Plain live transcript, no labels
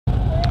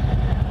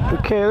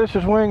Okay, this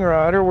is Wing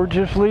Rider. We're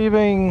just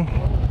leaving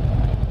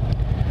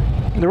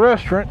the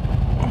restaurant,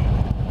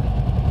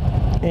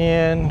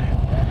 and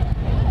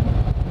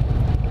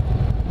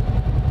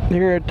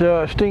here at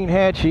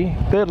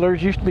Steinjatchee,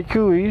 Fiddlers used to be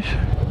Cooey's.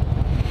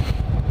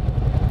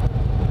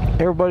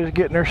 Everybody's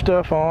getting their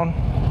stuff on.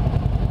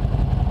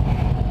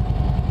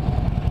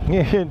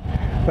 And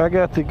I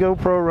got the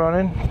GoPro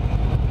running.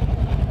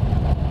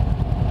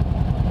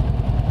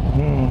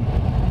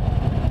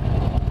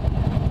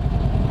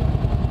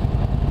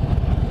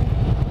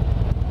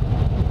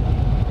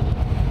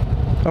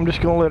 I'm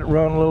just gonna let it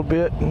run a little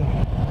bit, and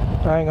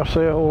I ain't gonna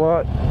say a whole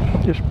lot.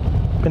 Just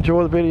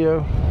enjoy the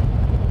video.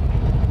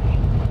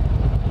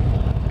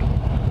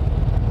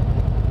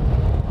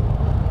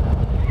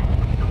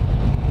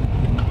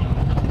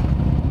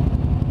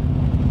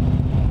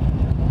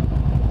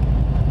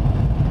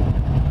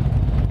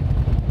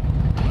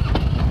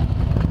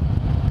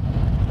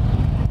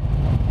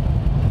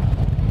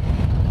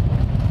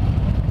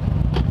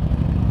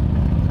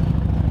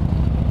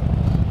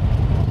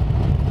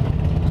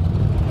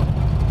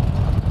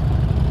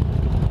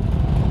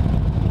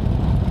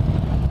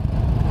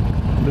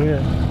 Yeah.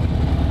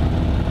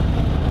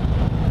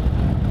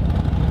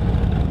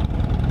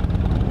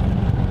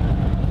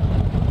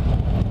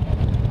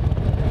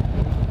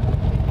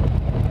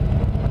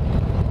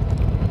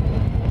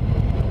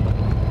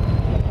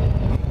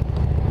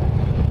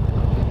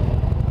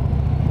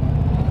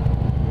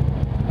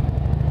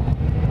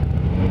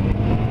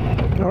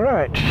 All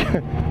right,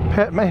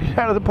 Pat made it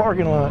out of the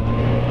parking lot.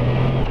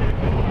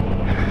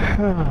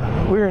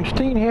 We're in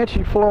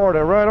Steinjatchee,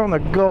 Florida, right on the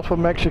Gulf of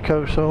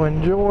Mexico, so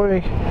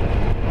enjoy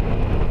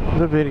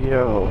the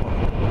video.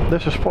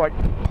 This is like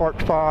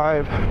part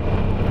 5.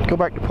 Go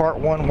back to part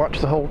 1, watch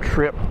the whole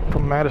trip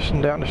from Madison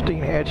down to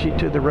Steinjatchee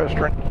to the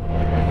restaurant.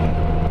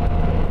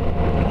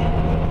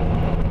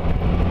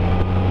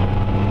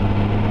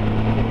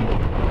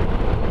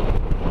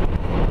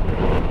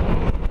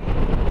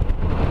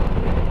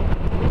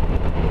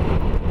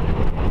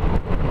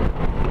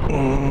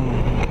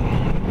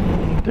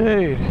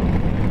 Dude,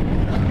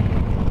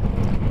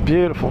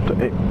 beautiful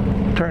day.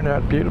 Turned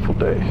out beautiful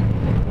day.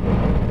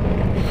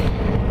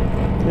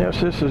 Yes,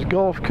 this is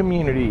Gulf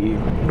Community,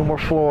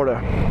 North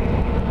Florida.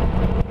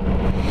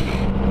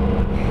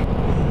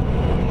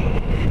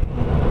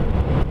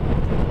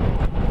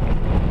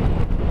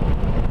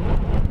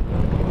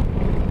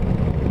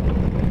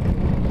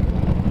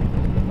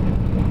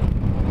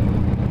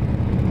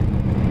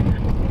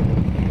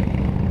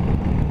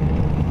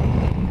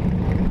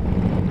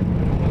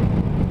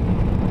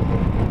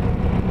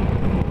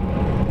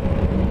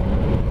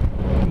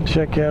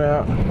 Check that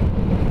out.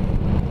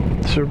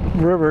 It's a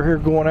river here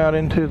going out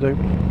into the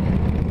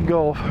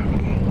Gulf. A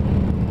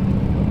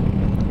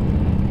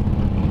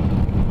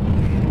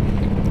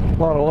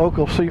lot of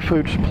local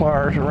seafood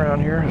suppliers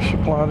around here to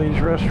supply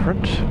these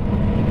restaurants.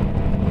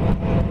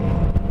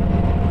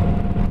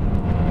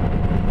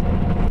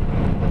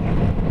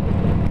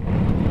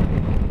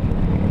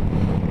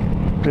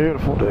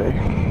 Beautiful day.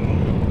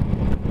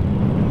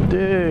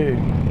 Dude.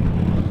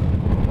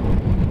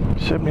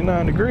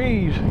 79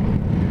 degrees.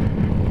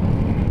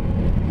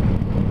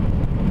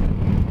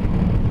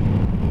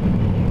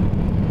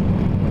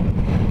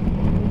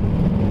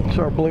 It's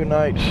our Blue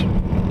Nights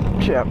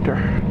chapter,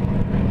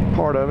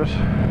 part of us.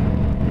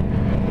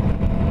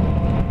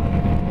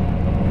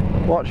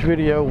 Watch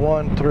video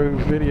 1 through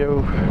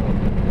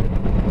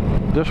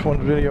this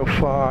one's video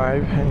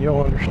 5, and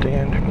you'll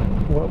understand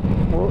what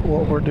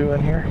we're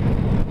doing here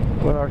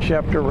with our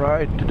chapter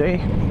ride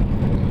today.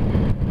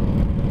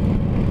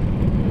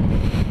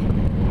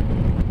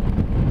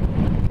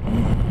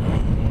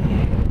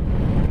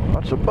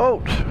 Lots of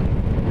boats.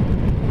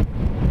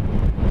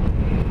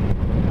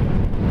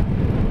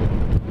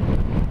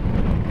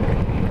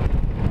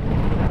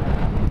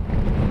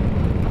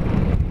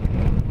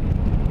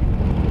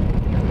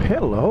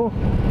 Hello.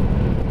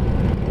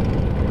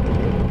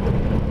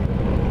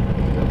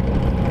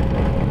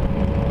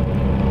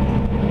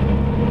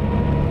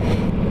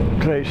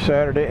 Today's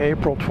Saturday,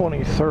 April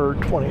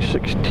 23rd,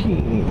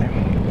 2016.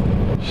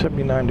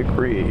 79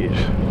 degrees.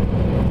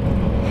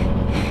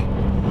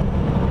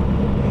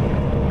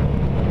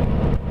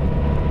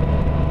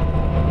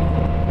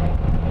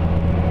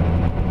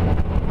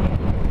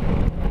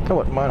 I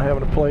wouldn't mind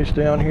having a place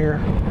down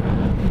here.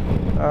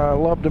 I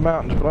love the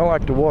mountains, but I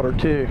like the water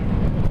too.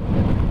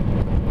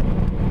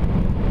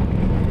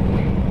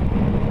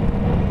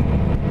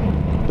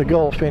 The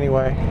Gulf,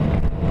 anyway.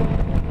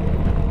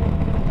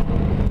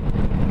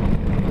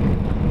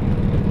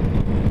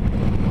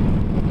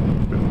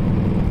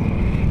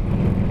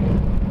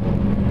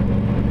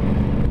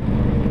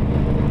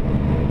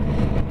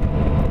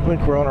 I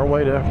think we're on our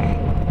way to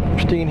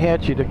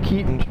Steinjatchee to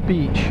Keaton's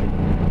Beach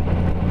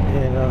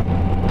in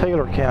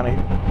Taylor County,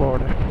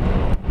 Florida.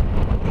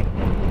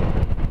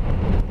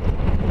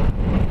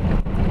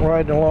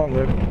 Riding along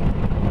the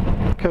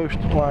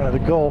coastline of the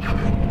Gulf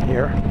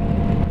here.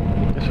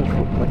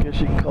 I guess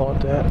you can call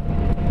it that.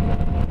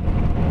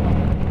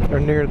 They're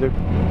near the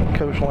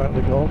coastline of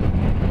the Gulf.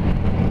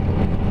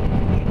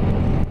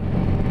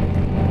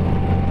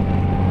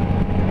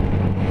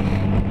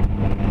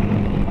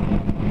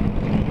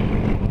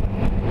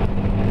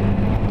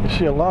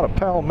 see a lot of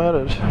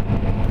palmettos.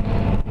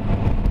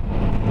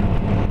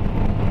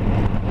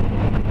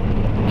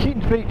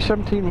 Keaton's Beach,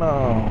 17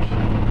 miles.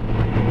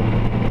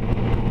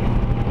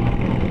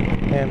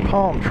 And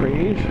palm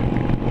trees.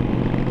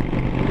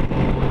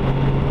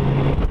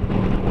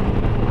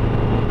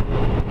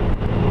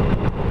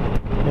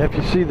 Yeah, if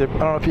you see the, I don't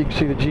know if you can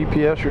see the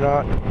GPS or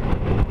not.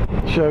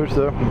 It shows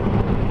the,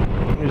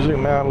 let me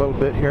zoom out a little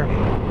bit here.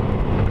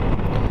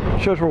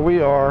 It shows where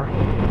we are,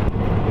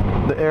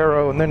 the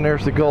arrow, and then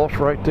there's the Gulf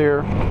right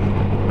there.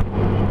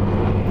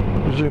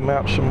 Zoom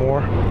out some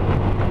more.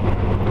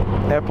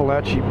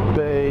 Appalachee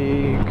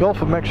Bay,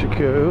 Gulf of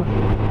Mexico.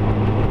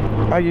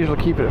 I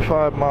usually keep it at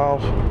 5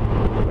 miles.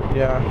 But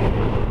yeah.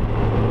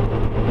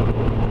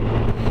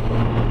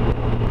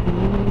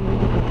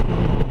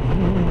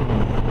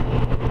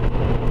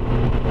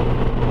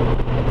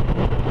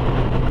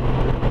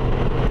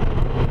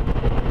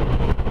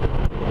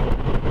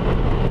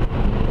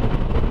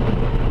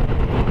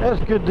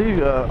 That's good to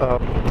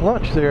do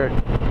lunch there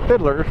at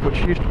Fiddler's, which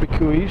used to be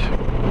Cooey's.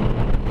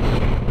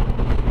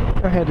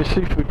 I had the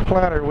seafood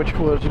platter, which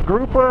was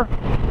grouper,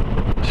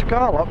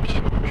 scallops,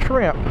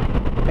 shrimp,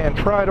 and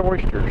fried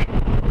oysters.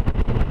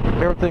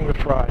 Everything was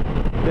fried.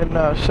 Then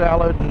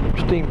salad and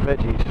steamed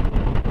veggies.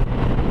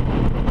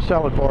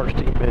 Salad bar,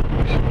 steamed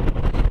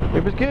veggies.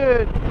 It was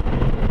good.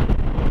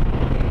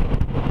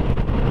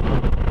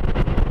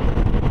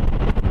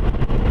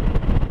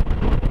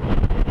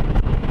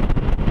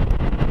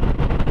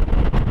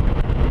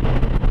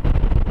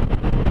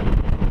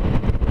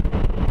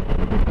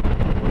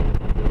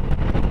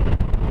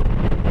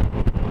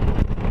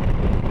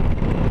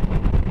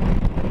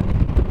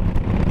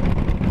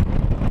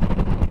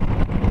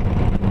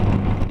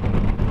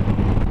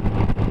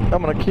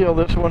 I'm going to kill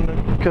this one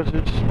because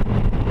it's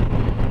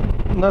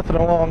nothing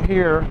along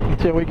here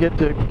until we get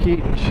to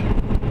Keaton's,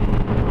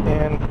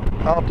 and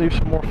I'll do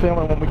some more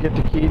filming when we get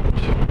to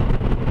Keaton's.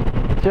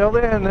 Till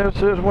then, this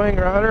is Wing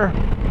Rider.